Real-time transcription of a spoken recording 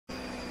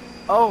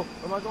Oh,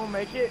 am I gonna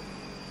make it?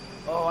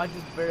 Oh, I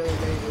just barely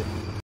made it.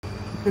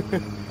 I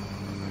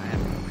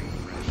have to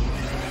refresh.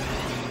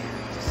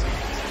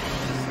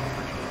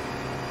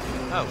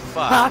 Oh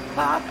fuck!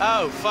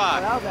 Oh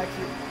fuck! That was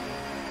actually.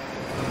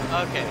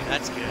 Okay,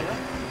 that's good.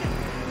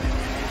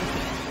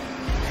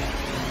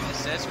 It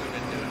says we've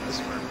been doing this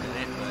for a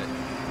minute, but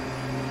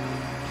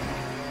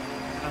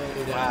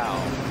wow!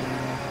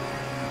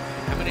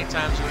 How many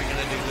times are we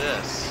gonna do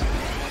this?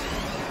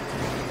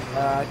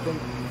 I think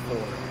 4.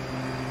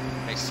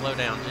 Hey, slow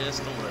down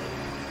just a little.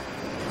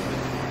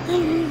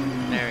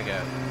 There we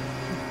go.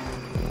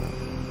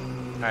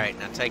 Alright,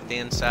 now take the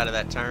inside of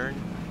that turn.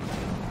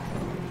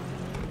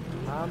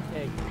 I'm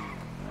taking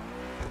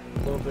a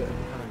little bit of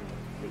time.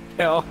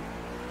 Hell.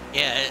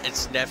 Yeah,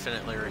 it's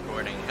definitely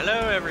recording.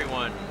 Hello,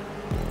 everyone.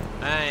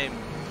 I'm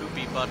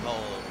Poopy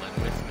Butthole,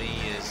 and with me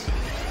is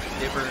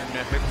Dibber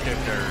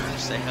Nahupter.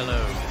 Say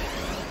hello.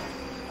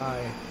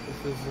 Hi,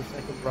 this is the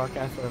second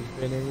broadcast that I've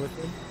been in with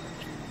him.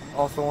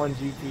 Also on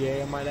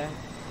GTA, I might add.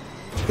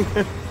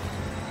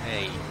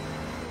 Hey,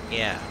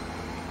 yeah.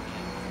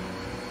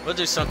 We'll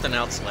do something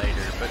else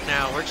later, but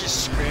now we're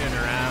just screwing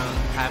around,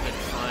 having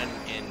fun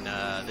in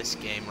this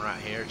game right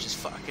here, just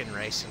fucking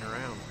racing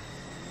around.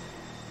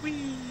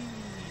 Whee!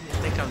 I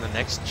think on the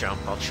next jump,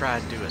 I'll try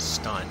and do a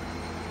stunt.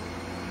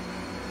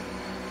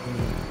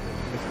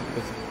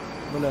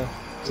 I'm gonna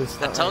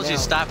I told you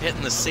stop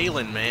hitting the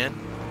ceiling, man.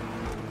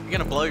 You're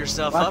gonna blow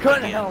yourself up I couldn't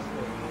again. help it.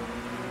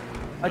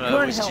 I Well,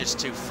 couldn't it was help just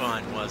too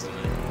fun, wasn't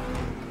it?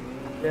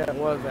 Yeah, it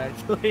was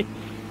actually.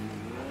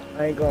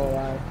 I ain't gonna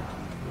lie.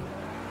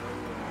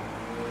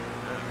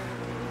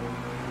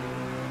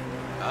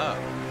 Oh.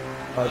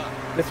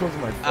 This one's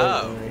my favorite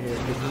Oh. right here.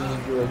 This is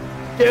good.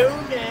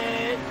 Doing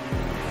it!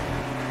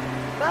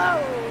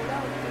 No!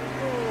 That was so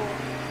cool.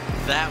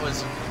 That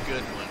was a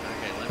good one.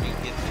 Okay, let me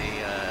get the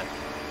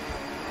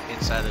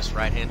inside this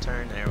right-hand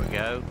turn. There we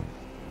go.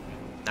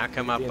 Now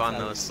come up on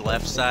this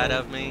left side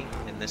of me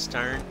in this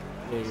turn.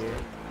 Yeah.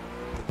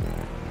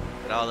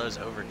 Get all those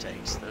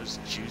overtakes, those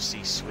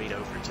juicy, sweet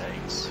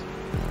overtakes.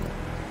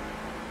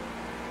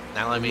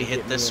 Now let me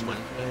hit this one.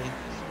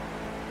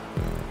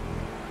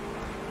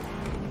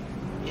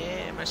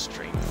 Yeah, my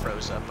stream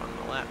froze up on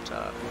the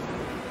laptop.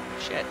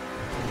 Shit.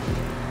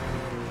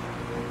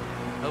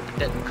 Hope it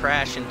doesn't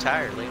crash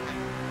entirely.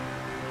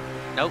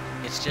 Nope,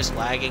 it's just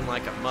lagging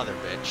like a mother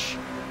bitch.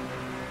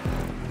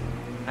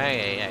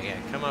 Hey,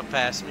 come up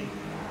past me.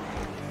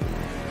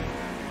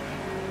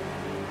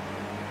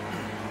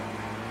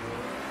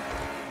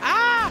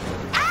 Ah!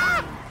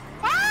 Ah!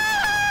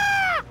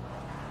 Ah!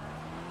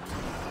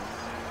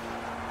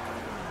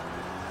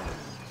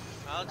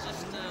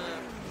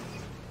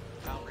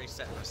 I'll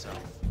reset myself.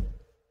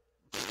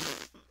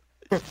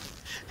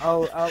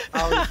 I'll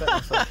reset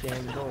myself,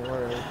 Ken. Don't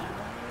worry.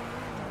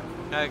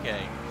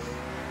 Okay.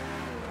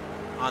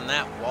 On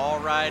that wall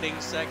riding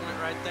segment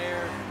right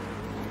there,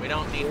 we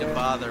don't need to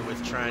bother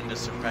with trying to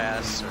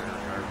surpass or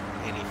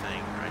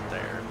anything right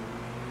there.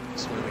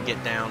 So when we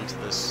get down to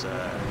this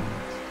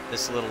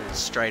this little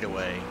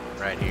straightaway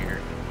right here.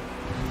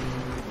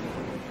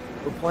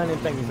 We're planning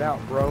things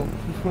out, bro.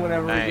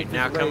 Whenever we Alright, get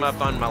now this come race.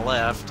 up on my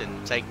left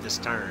and take this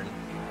turn.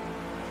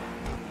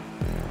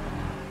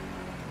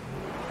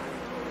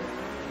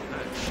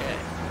 Oh shit.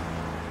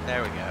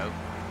 There we go.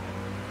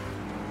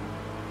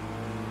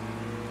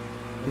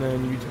 And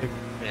then you take.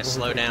 Yeah,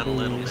 slow down a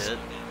little bit.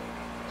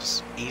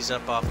 Just ease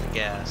up off the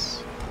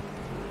gas.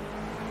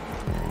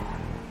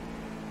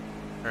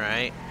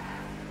 Alright.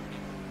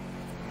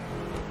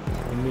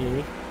 And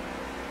me.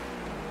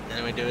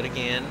 Then we do it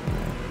again.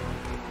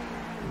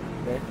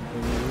 Okay.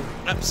 And you.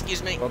 Oh,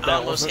 excuse me. Well, I that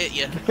almost wasn't-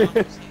 hit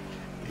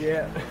you.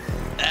 Yeah.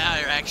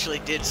 I actually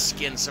did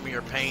skin some of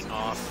your paint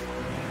off.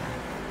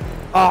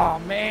 Oh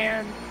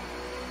man.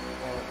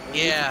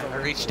 Yeah, I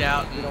reached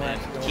out and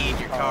keyed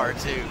your car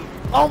too.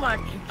 Oh my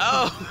god.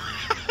 Oh,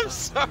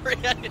 sorry,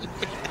 I didn't mean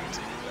to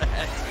do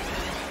that.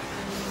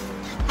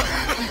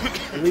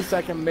 At least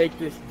I can make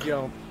this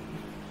jump.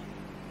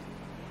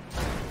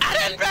 I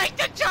didn't make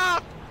the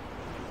jump!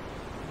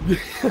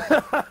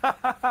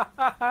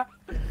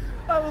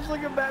 I was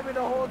looking at me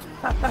the whole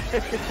time.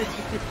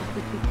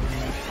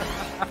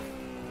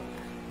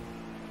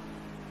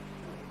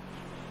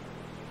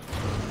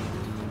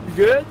 You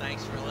good?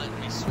 Thanks for letting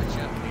me switch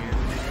up here.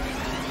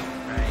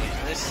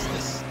 Right,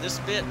 this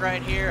bit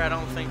right here, I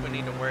don't think we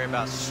need to worry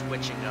about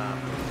switching up.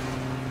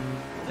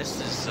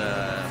 This is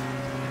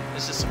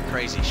some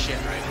crazy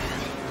shit right here.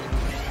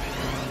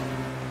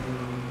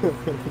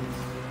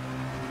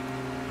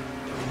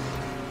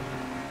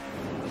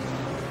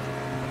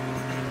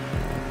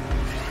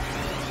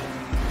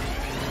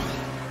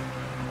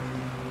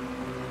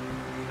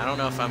 I don't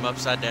know if I'm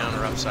upside down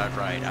or upside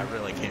right. I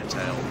really can't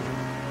tell.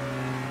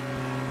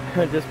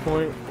 At this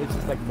point, it's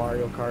just like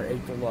Mario Kart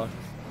 8 Deluxe.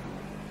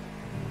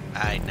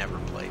 I never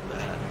played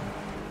that.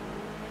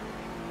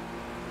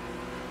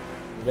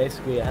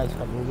 Basically, it has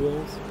hover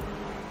wheels.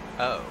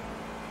 Oh.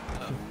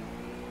 Oh.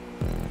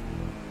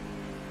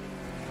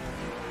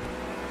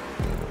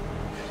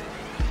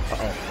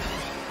 Uh-oh.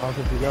 I don't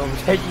think you're gonna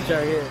overtake each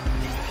other here.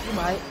 You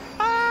might.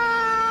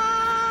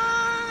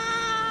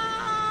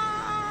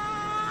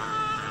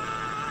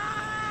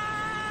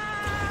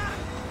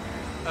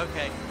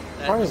 Okay,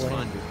 that was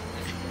fun.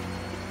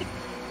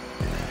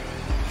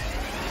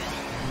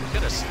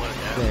 Could have slowed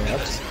down.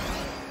 Yeah,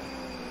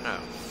 Oh,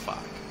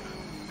 fuck.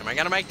 Am I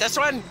gonna make this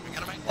one?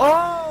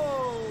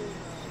 Oh!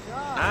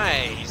 God.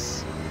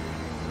 Nice.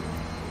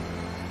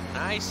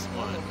 Nice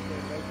one.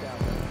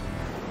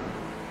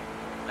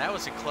 That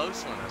was a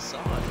close one, I saw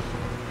it.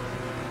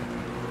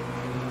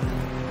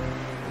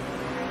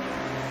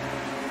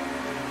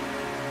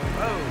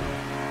 Oh.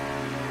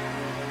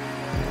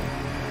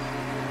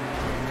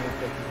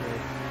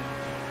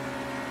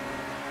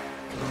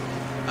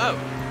 Oh.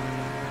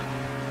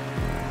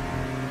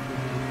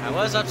 I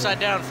was upside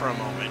down for a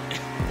moment.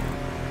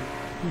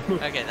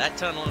 Okay, that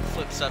tunnel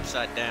flips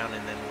upside down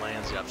and then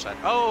lands you upside.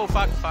 Oh,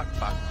 fuck, fuck,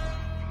 fuck.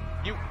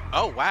 You.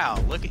 Oh, wow.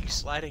 Look at you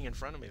sliding in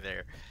front of me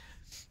there.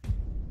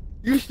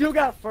 You still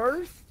got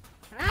first?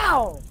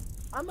 How?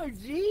 I'm a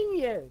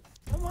genius.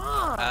 Come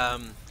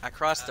on. I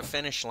crossed the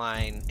finish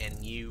line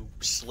and you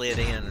slid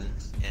in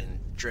and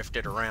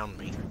drifted around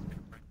me.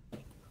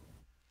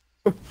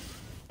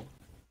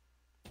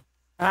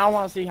 I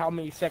want to see how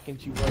many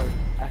seconds you were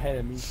ahead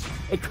of me.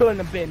 It couldn't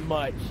have been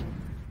much.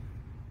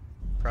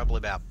 Probably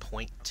about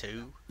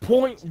 0.2.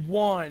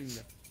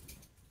 0.1.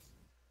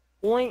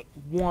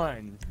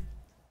 0.1.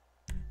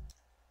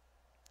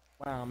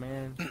 Wow,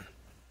 man.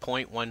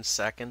 0.1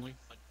 second.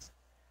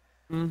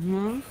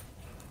 Mm-hmm.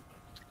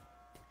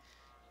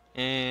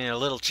 A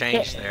little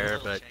change there,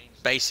 but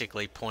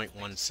basically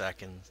 0.1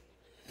 second.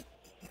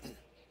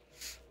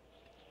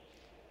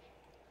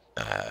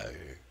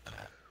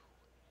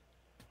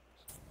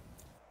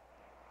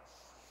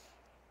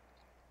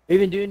 We've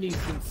been doing these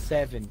since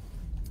 7.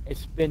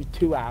 It's been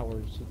 2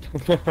 hours.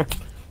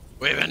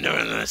 We've been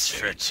doing this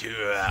for 2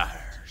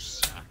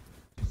 hours.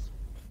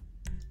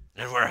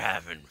 And we're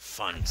having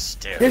fun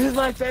still. This is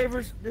my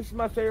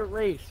favorite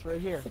race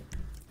right here.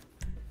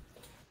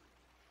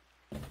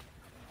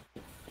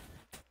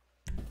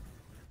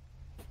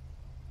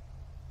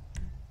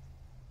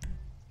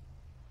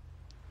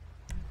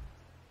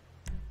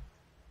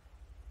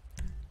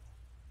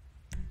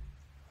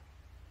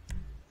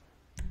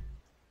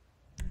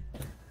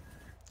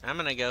 I'm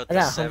gonna go with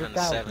the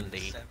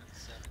 770.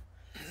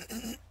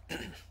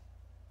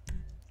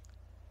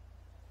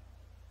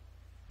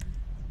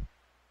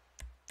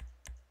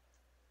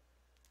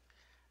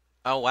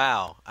 Oh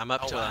wow, I'm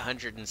up to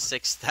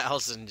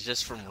 106,000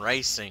 just from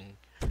racing.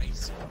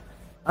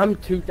 I'm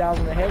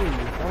 2,000 ahead of you.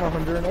 I'm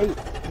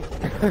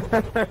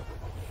 108.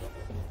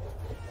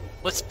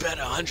 Let's bet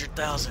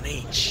 100,000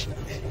 each.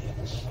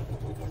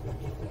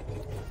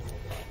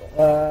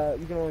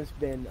 You can only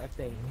spend, I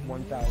think,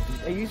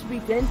 1,000. It used to be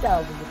 10,000,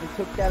 but they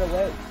took that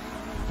away.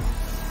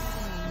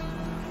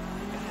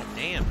 God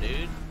damn,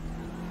 dude.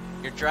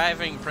 You're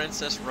driving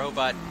Princess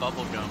Robot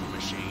Bubblegum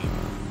Machine.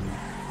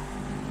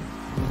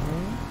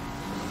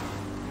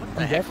 What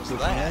the heck was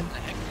that?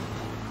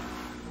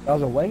 That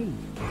was a wave.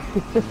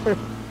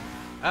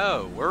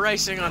 Oh, we're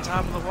racing on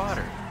top of the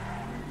water.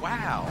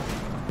 Wow.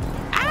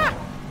 Ah!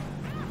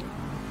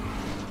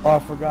 Oh, I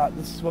forgot.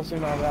 This is supposed to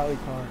be my rally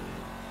car.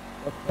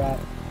 What's that?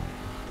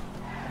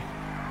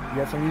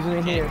 Yes, I'm using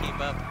it here. Can't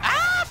keep up.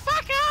 Ah,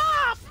 fuck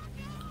off!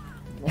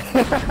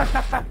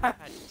 God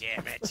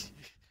damn it.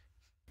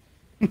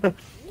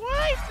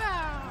 Wi-Fi!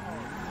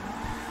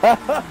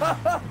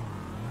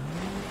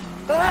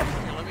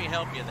 Here, let me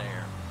help you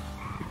there.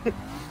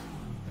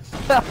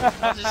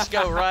 I'll just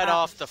go right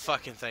off the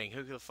fucking thing.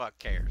 Who the fuck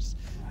cares?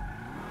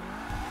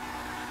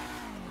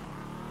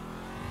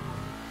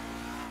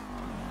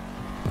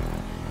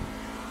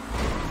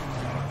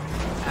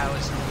 I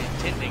was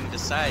intending to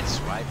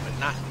sideswipe, but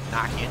not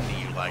knock into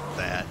you like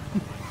that.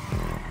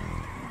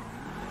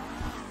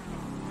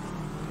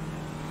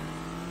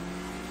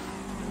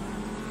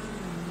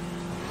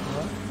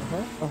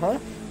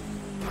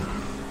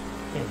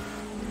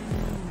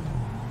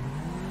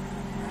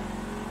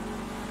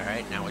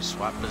 Alright, now we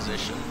swap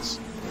positions.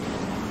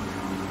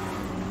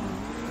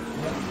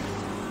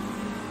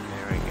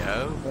 There we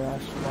go.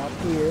 Swap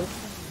here.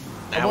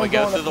 Now we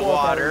go through the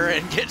water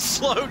and get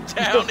slowed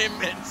down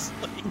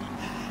immensely.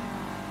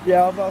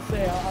 Yeah, I was about to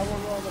say, I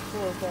won't go on the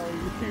floor for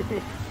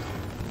you.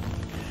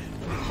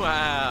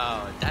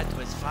 Wow, that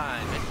was fun.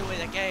 Let's do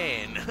it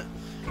again.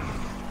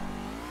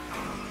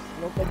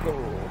 Look at the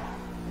goal.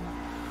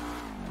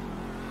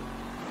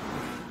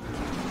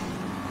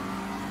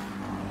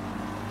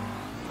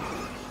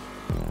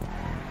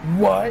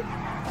 What?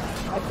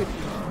 I took a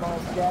small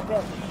stab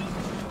at me.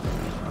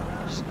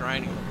 Just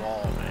grinding the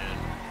wall, man.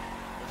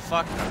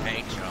 Fuck the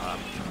paint job.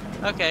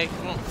 Okay,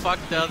 well, fuck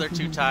the other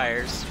 2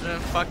 tires.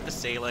 Fuck the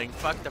ceiling.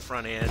 Fuck the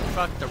front end.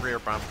 Fuck the rear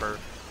bumper.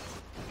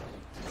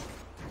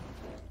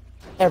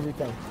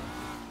 Everything.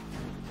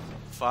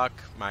 Fuck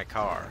my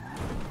car.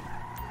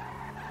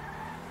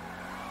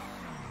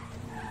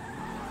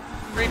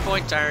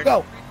 3-point turn.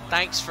 Go.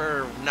 Thanks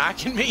for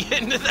knocking me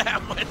into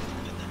that one.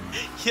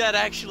 That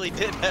actually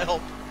did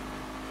help.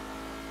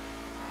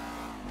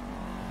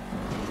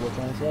 what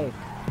can I say?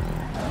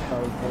 I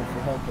was meant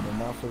for helping and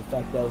not for the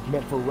fact that I was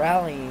meant for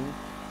rallying.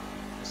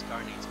 This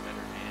car needs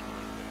better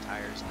handling. The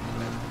tires need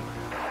better grip.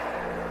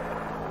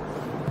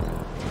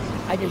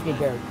 I just need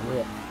better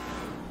grip.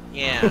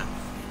 Yeah.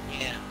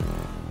 Yeah.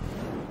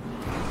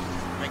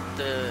 Like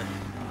the...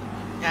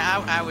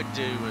 Yeah, I would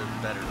do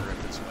a better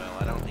grip as well.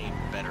 I don't need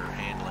better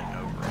handling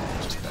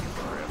overall, just better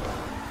grip.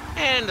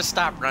 And to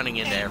stop running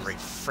into every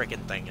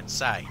freaking thing in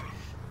sight.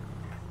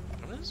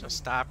 I'm just gonna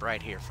stop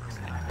right here for a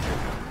minute.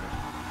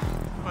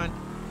 Come on.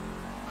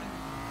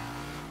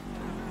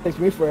 Takes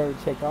me forever to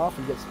take off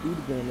and get speed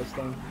again in this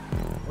thing.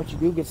 Once you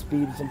do get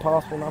speed, it's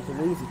impossible not to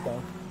lose it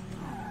though.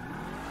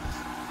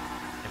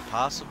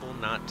 Impossible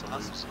not to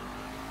lose it.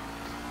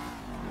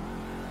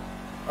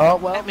 Oh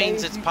well. That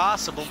means it's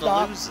possible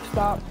to lose it.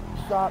 Stop!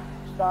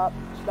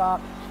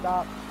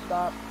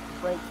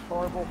 Brakes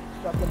horrible.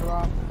 Stuck in the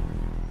rock.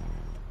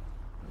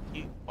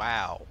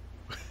 Wow.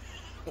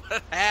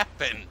 What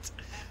happened?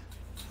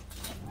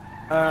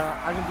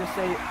 I can just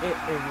say it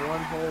in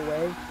one whole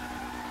way.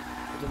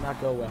 It did not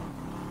go well.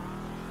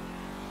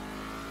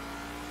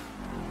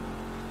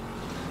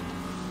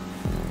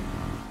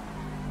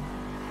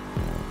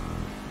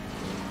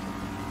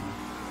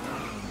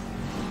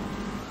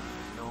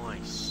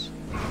 Nice.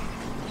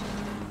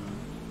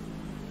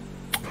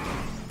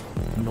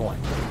 Nice.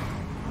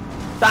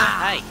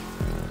 Hey,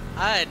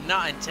 I did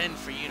not intend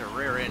for you to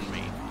rear end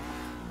me.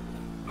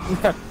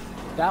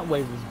 That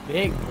wave was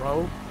big,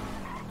 bro.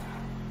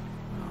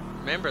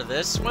 Remember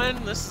this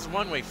one? This is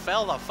one we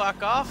fell the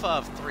fuck off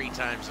of 3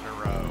 times in a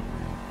row.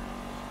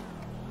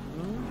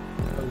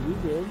 Oh, you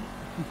did.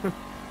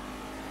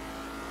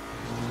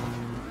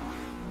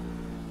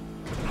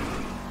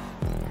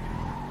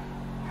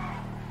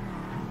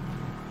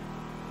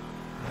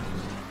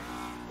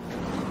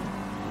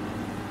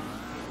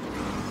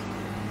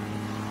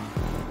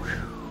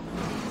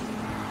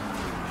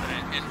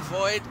 And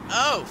void.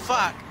 Oh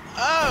fuck!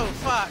 Oh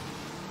fuck!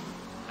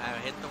 I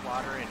hit the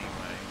water anyway.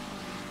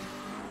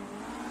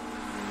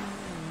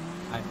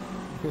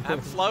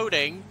 I'm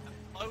floating. I'm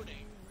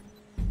floating.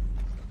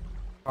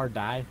 Or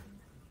die.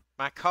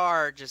 My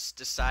car just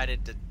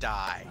decided to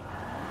die.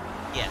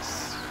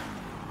 Yes.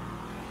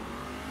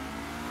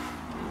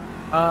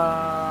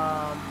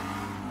 I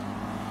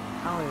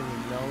don't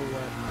even know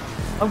what.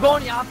 I'm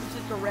going the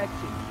opposite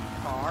direction.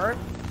 Car,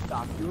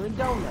 stop doing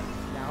donuts.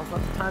 Now's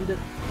not the time to.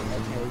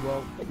 Okay,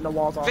 well, hitting the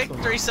walls also.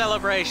 Victory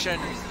celebration.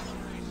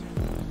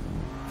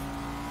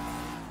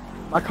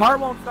 My car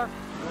won't start.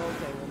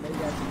 Okay, well maybe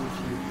that's an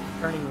issue.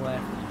 Turning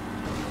left.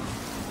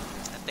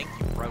 I think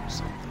you broke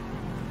something.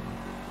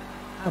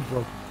 I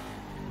broke.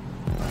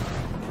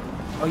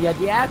 Oh yeah,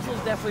 the axle's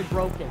definitely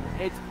broken.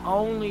 It's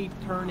only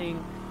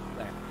turning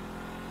left.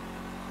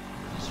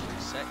 Just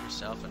reset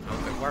yourself and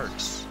hope it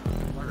works.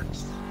 It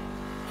works.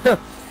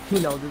 You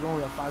know, there's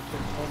only a 5%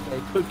 chance that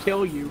it could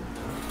kill you.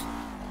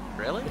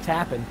 Really? It's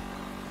happened.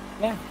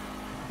 Yeah,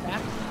 it's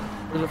happened.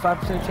 There's a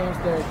 5% chance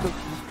that it could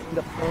just end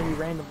up killing you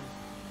randomly.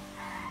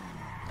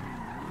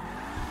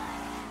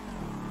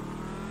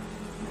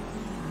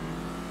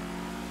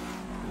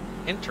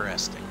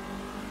 Interesting.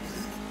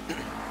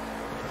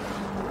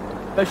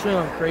 Especially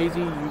on crazy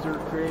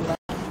user-created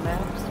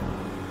maps,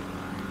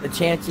 the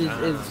chances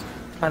is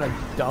kind of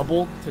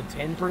doubled to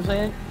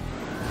 10%.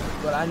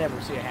 But I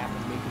never see it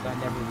happen to me because I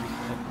never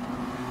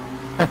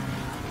reset.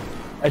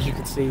 As you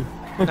can see.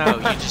 No,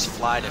 you just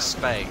fly to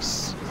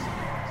space.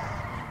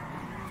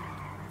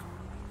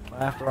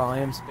 After all, I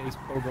am Space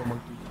Program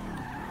Monkey.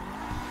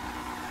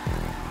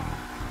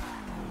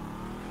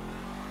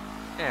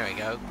 There we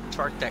go.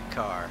 Torque that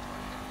car.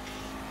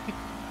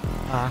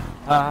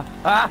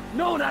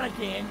 No, not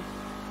again!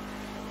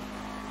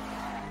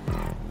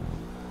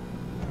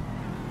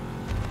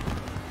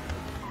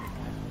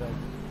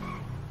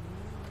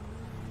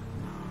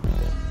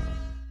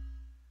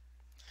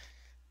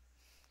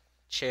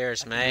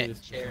 Cheers,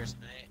 mate. Cheers,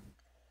 mate.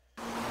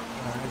 I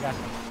got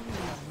you.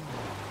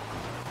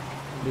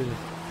 Do this.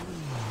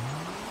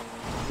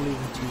 Believe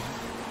in you.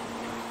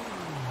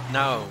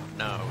 No,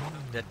 no.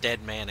 The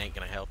dead man ain't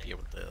gonna help you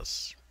with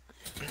this.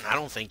 I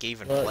don't think he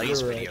even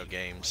plays video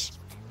games.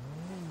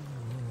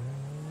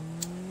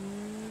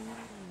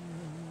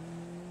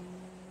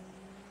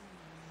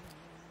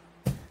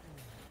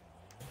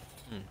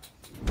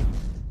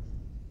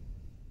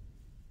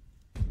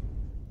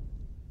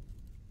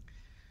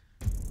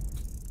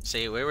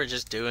 See, we were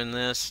just doing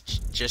this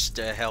just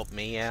to help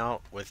me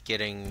out with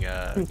getting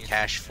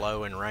cash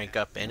flow and rank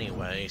up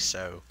anyway,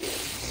 so...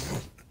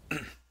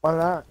 Why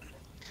not?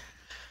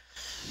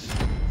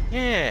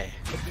 Yeah.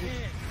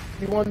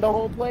 You won the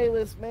whole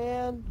playlist,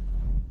 man.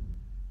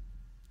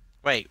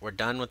 Wait, we're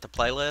done with the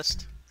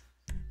playlist?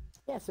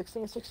 Yeah,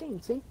 16 and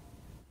 16, see?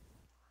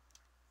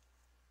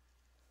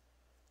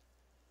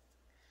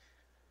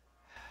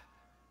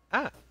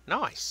 Ah,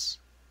 nice.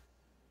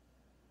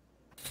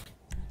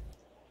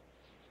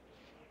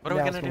 What are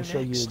we gonna do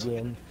show next? you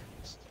again.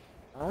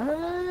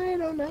 I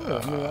don't know.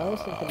 I mean, I was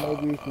thinking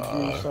maybe we could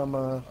do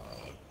some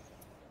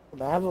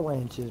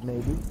avalanches,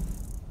 maybe.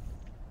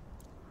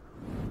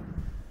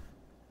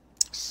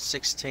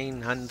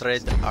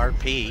 1600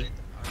 RP.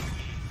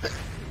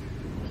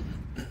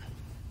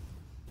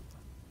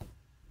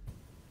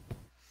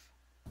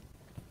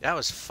 That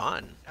was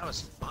fun. That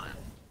was fun.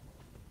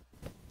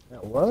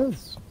 That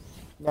was.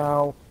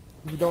 Now,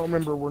 if you don't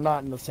remember, we're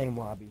not in the same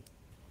lobby.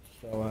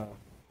 So,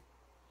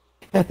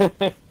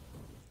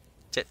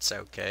 It's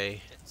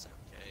okay. It's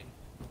okay.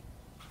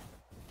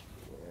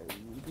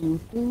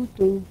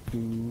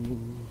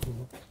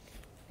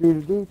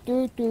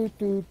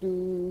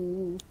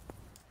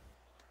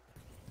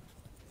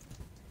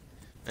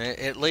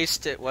 At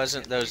least it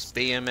wasn't those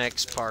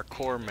BMX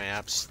parkour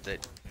maps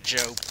that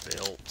Joe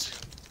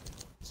built.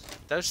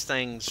 Those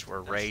things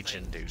were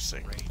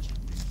rage-inducing.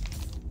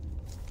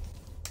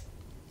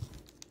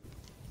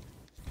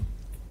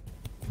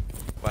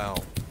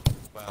 Well,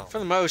 for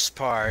the most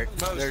part,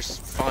 there's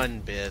fun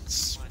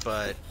bits,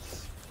 but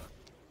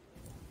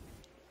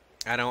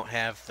I don't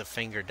have the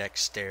finger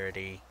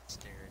dexterity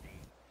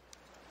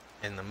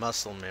and the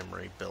muscle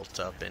memory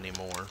built up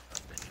anymore.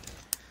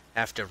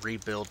 Have to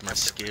rebuild my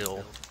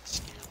skill.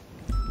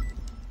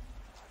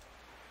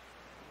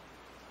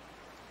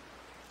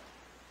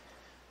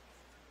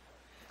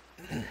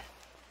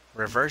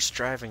 Reverse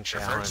driving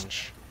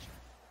challenge.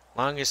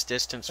 Longest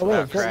distance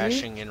without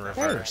crashing in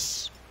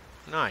reverse.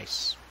 Hey.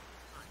 Nice.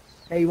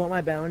 Hey, you want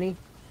my bounty?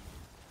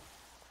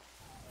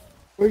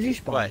 Where'd you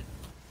spawn?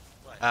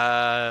 What?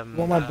 You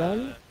want my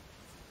bounty?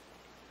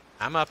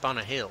 I'm up on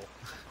a hill.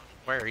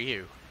 Where are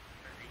you?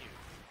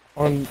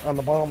 On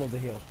the bottom of the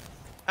hill.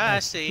 Ah, I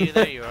see you.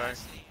 There you are.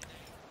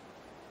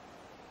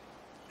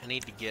 I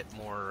need to get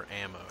more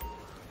ammo.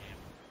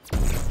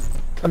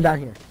 Come down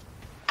here.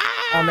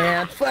 Ah! Oh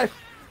man,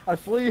 I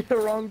flew the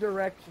wrong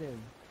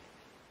direction.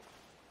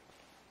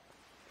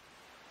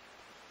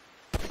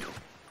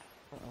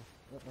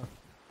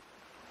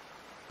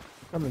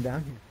 Coming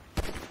down here.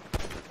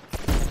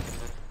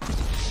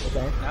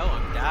 Okay. No,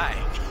 I'm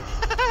dying.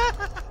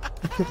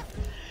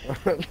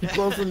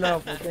 Close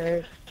enough,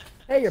 okay?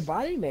 Hey, your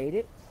body made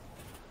it.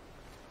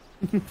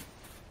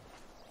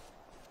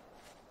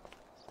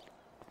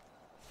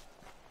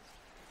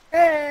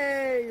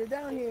 Hey, you're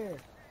down here.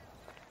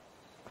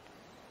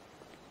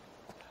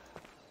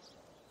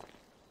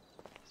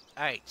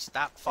 Hey,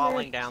 stop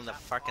falling down the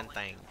fucking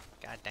thing.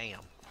 God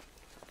damn.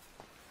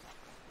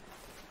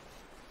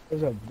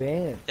 There's a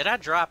van. Did I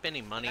drop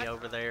any money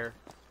over there?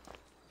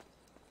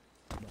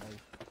 No.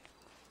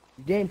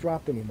 You didn't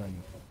drop any money.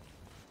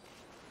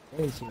 I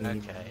didn't see any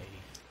money. Okay.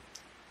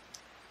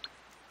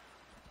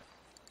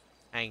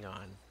 Hang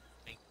on.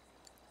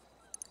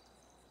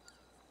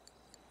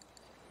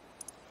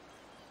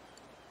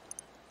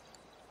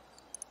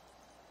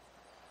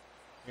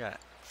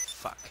 Got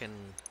fucking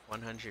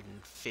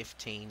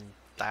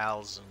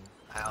 115,000.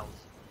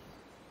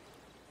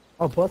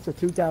 Oh, plus the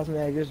 2,000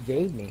 that I just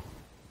gave me.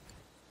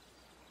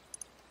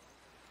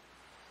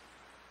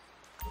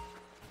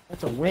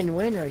 That's a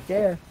win-win right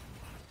there.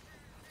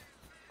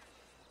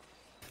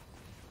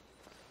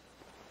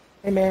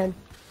 Hey, man.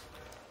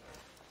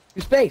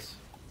 Your space.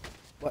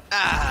 What?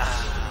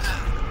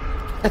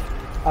 Ah!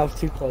 I was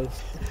too close.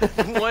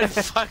 One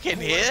fucking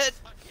hit?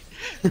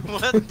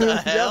 What the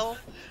hell?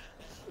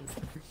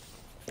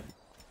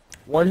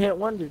 One hit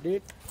wonder,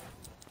 dude.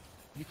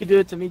 You could do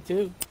it to me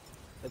too.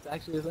 That's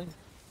actually a thing.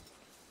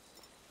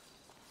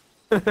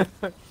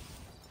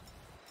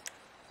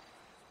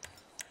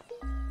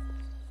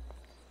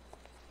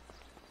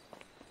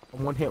 A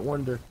one hit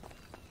wonder.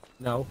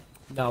 No.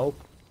 No.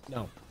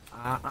 No.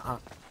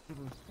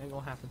 Ain't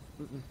gonna happen.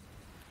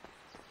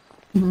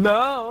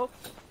 No.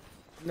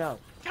 No.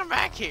 Come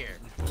back here.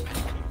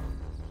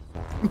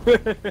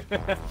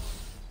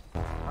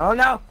 Oh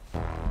no.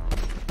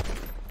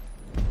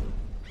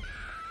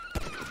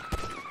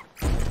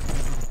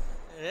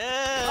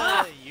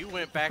 Yeah, you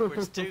went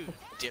backwards too,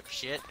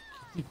 dipshit.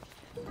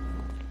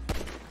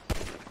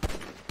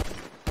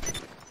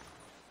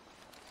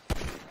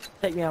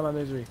 Take me out of my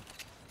misery.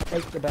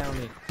 Take the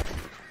bounty.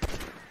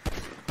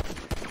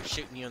 I'm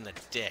shooting you in the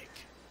dick.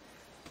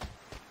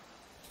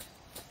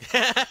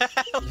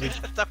 Look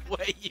at the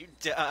way you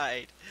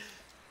died.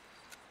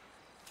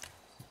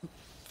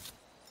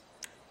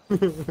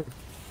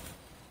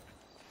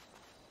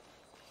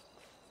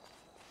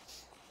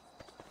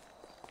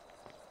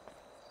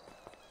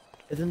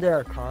 Isn't there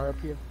a car up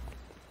here?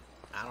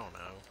 I don't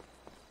know.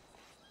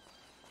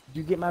 Did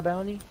you get my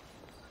bounty?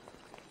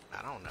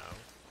 I don't know.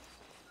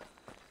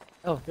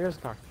 Oh, there's a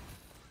car.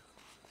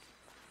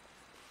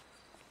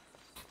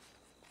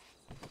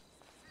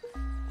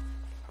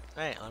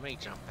 Hey, let me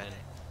jump in it.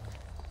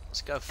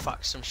 Let's go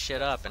fuck some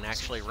shit up and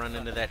actually run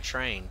into that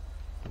train.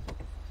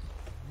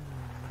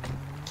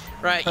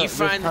 Right, you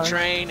find the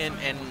train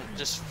and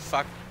just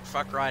fuck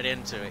right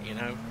into it, you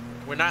know?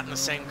 We're not in the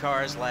same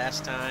car as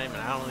last time,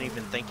 and I don't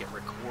even think it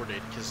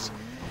recorded, because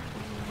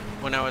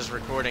when I was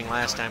recording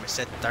last time it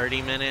said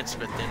 30 minutes,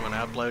 but then when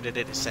I uploaded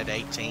it, it said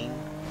 18.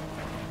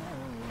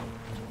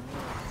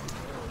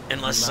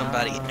 Unless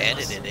somebody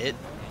edited it,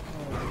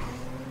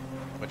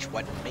 which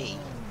wasn't me.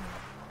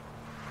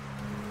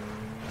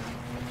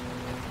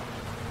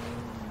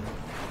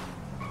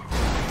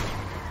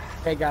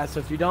 Okay, guys, so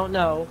if you don't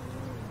know,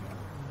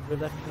 we're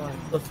left on a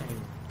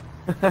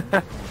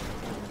cliffhanger.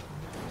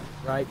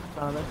 Right,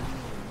 Thomas?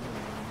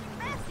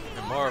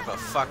 I'm more of a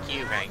fuck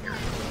you hanger.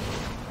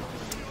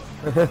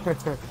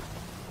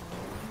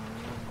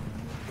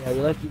 Yeah, we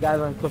left you guys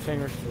on a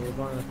cliffhanger, so we're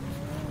going to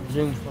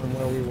resume from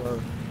where we were.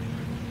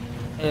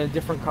 In a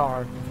different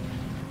car.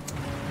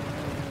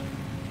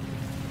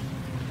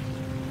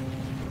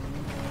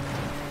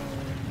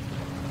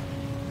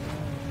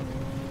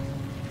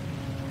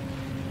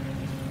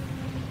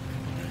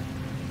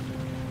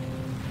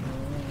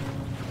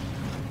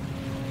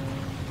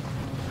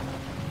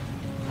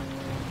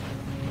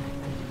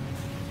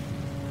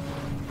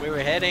 We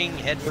were heading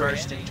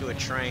headfirst into a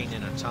train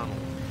in a tunnel.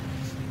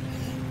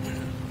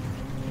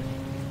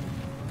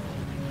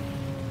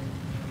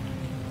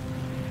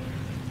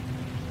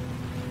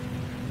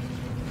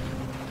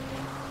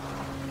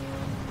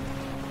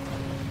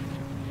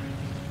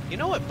 You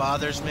know what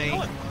bothers me?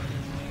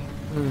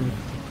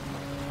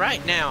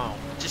 Right now,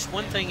 just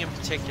one thing in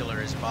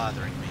particular is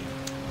bothering me.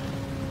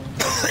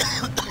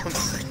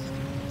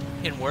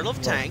 In World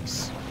of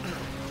Tanks,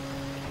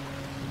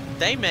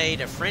 they made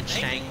a French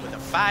tank with a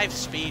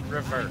 5-speed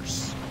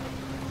reverse.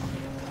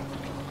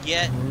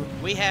 Yet,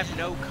 we have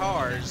no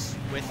cars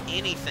with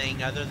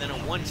anything other than a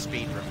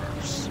 1-speed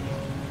reverse.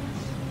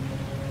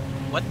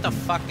 What the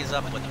fuck is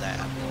up with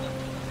that?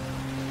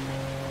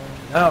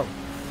 No.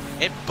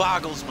 It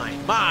boggles my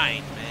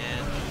mind,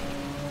 man.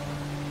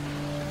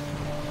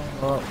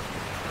 Oh.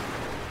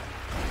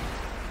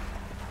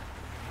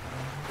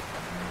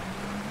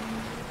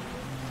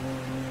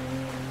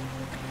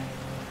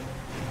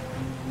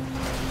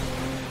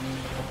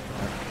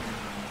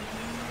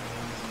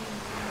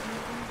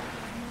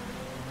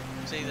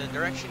 See, the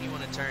direction you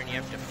want to turn, you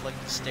have to flick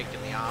the stick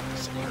in the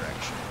opposite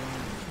direction.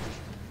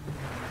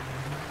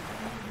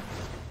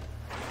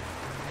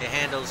 It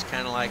handles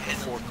kind of like a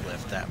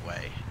forklift that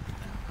way.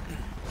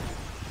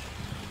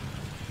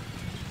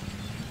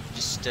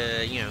 Just,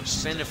 you know,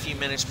 spend a few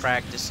minutes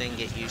practicing,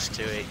 get used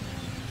to it.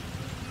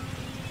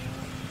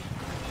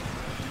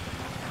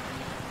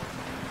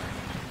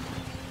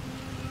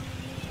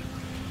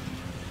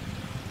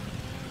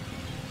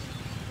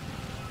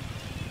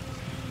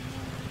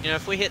 You know,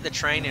 if we hit the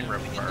train in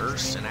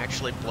reverse and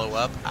actually blow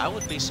up, I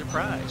would be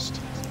surprised.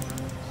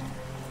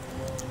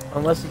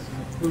 Unless it's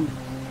food.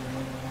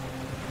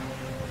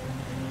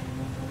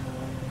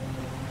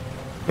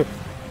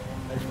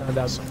 I just found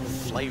out Some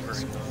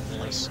flavoring on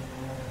this.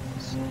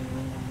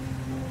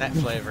 That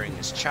flavoring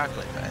is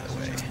chocolate, by the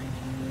way.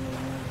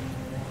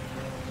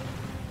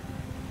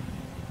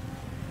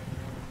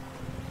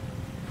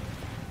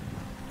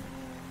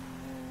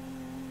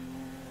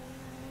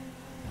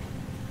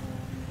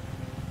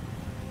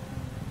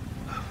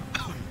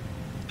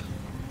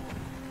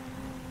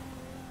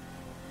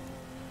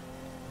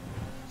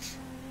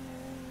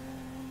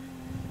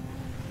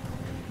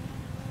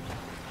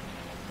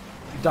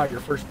 You thought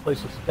your first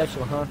place was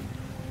special, huh?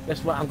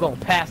 Guess what? I'm going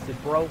past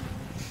it, bro.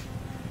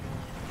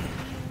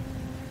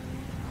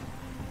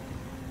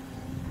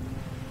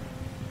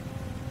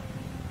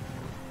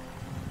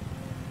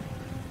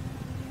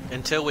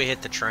 Until we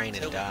hit the train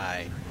and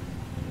die.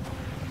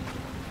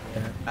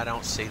 Yeah. I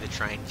don't see the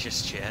train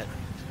just yet.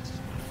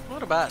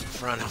 What about in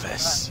front of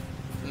us?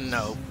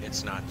 Nope,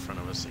 it's not in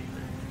front of us either.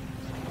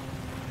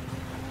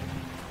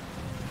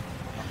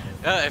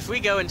 If we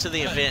go into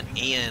the event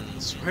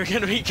ends, we're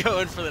gonna be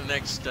going for the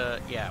next,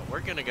 yeah, we're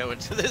gonna go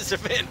into this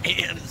event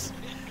ends.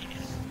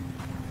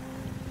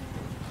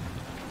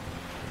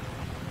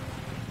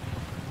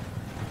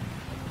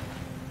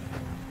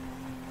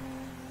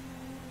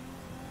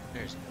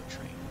 There's no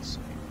train in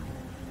sight.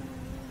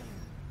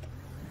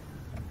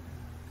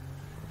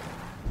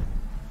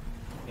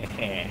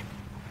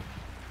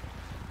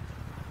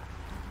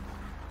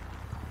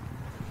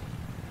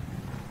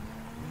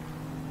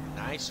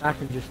 Nice. I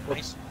can just flip.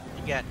 Nice.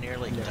 You got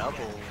nearly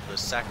double the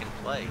second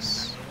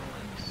place.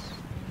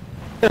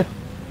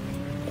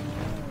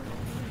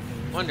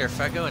 Wonder if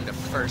I go into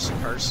first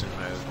person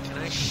mode, can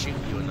I shoot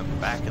you in the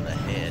back of the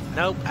head?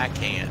 Nope, I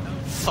can't.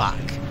 Fuck.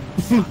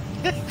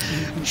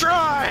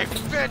 Drive,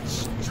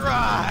 bitch,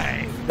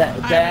 drive!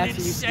 I'm an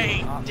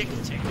insane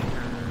dictator.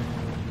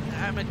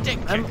 I'm a dick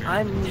kicker.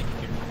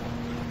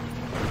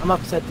 I'm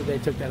upset that they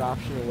took that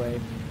option away.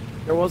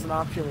 There was an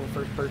option when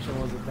first person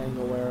was a thing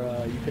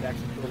where you could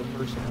actually kill the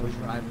person who was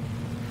driving.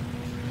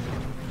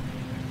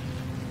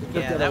 They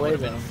took Yeah, that away,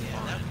 would have been though.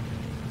 fun.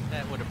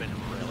 That would have been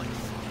really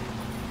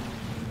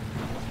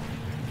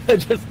fun.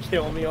 Just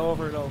kill me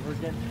over and over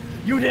again.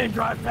 You didn't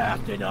drive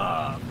fast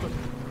enough!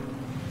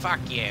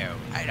 Fuck you.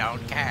 I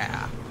don't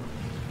care.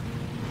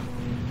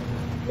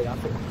 Yeah,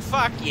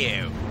 Fuck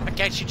you. I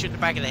can't shoot you in the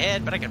back of the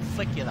head, but I can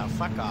flick you the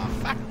fuck off.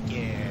 Fuck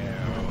you.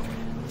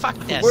 Fuck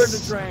this. Where's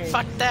the train?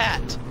 Fuck that.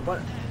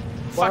 What?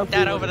 Fuck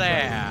that over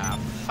there.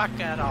 Fuck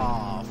it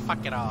all.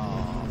 Fuck it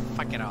all.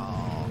 Fuck it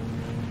all.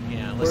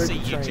 Yeah, let's see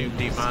YouTube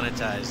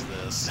demonetize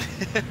this.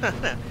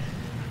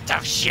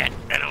 Tough shit.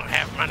 I don't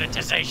have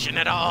monetization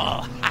at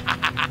all.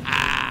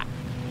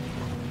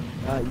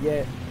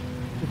 Yeah.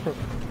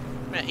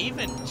 Man,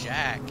 even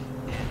Jack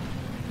and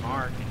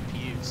Mark and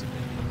Pewds have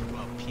been,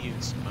 well,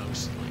 Pewds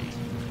mostly,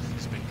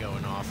 has been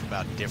going off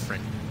about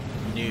different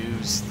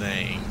news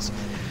things.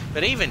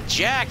 But even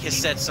Jack has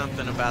said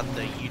something about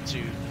the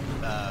YouTube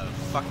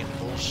fucking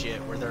bullshit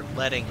where they're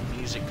letting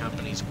music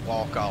companies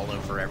walk all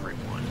over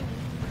everyone.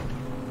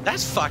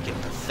 That's fucking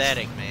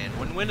pathetic, man.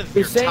 When one of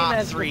your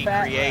top 3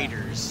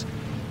 creators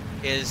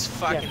is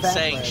fucking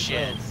saying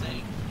shit.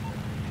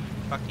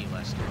 Fuck you,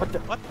 Lester.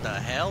 What the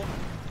hell?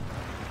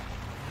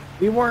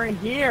 We weren't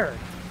here.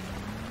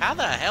 How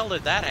the hell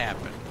did that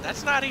happen?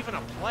 That's not even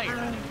a player.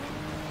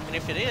 And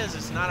if it is,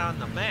 it's not on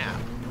the map.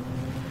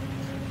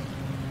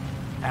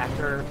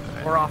 After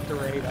we're off the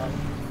radar.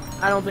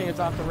 I don't think it's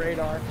off the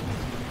radar.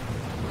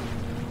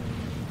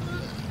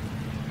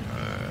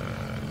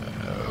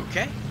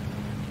 Okay.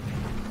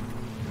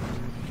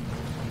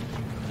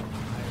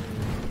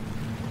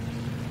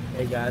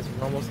 Hey guys,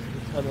 we're almost to the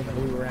tunnel that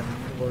we were at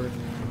before.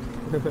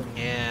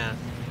 Yeah.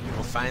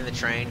 We'll find the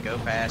train, go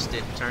past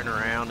it, turn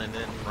around, and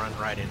then run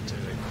right into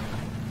it.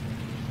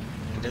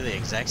 And do the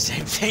exact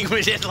same thing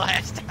we did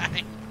last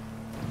time.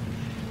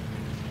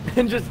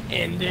 And just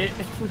end it.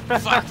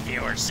 Fuck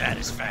viewer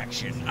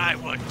satisfaction. I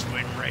want to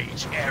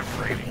enrage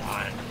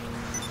everyone.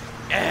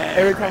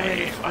 Every time we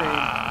hit a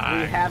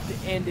screen, we have to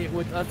end it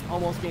with us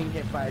almost getting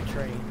hit by a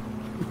train.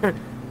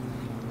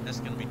 That's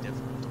gonna be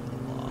difficult to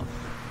pull off.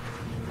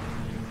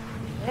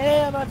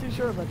 Yeah, I'm not too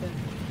sure about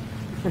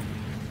that.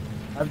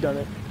 I've done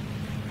it.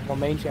 On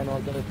my main channel,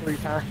 I've done it 3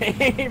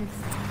 times.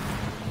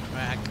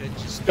 I could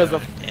just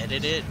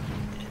edit it,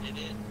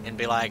 and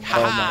be like, ha!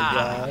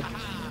 Oh my god.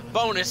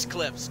 Bonus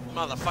clips,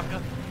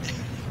 motherfucker.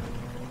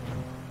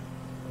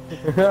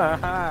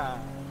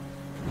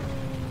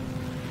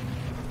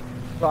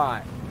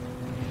 Right.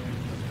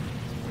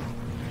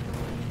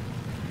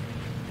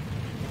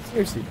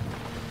 Seriously.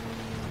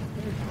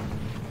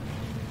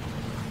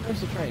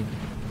 Where's the train?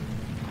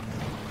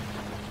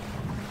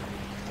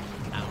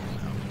 I don't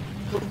know.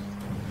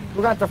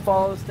 We're going to have to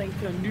follow this thing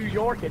to New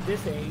York at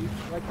this age.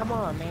 Like, come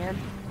on, man.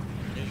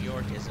 New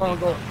York isn't Oh,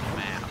 even on the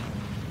map.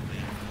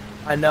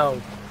 I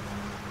know.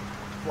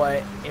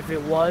 But if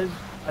it was,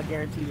 I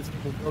guarantee this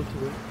will go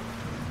to it.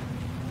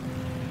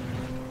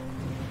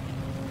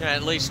 Yeah,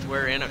 at least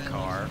we're in a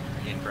car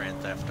in Grand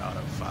Theft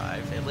Auto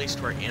 5. At least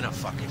we're in a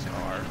fucking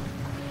car.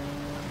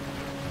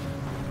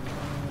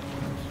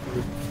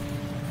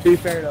 To be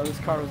fair though, this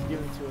car was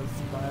given to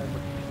us by a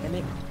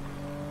mechanic.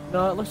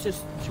 No, let's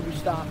just, should we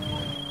stop?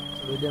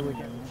 So then we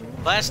can change.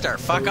 Lester,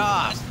 fuck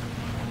off!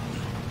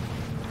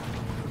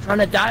 We're trying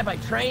to die by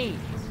trains!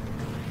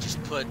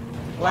 Just put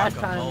Last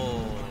time.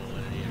 guacamole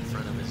in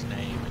front of his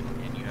name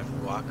and you have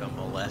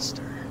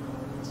guacamolester.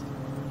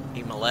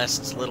 He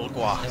molests little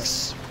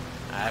guacs.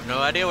 I have no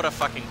idea what a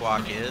fucking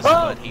guac is,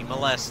 but he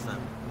molests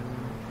them.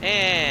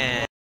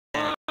 And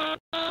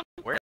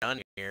we're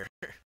done here.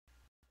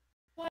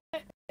 What?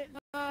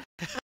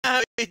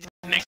 It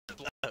didn't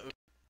explode.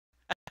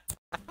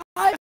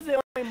 I was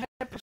the only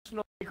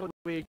personal vehicle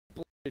we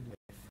exploded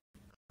with.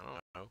 I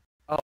don't know.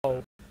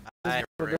 Oh.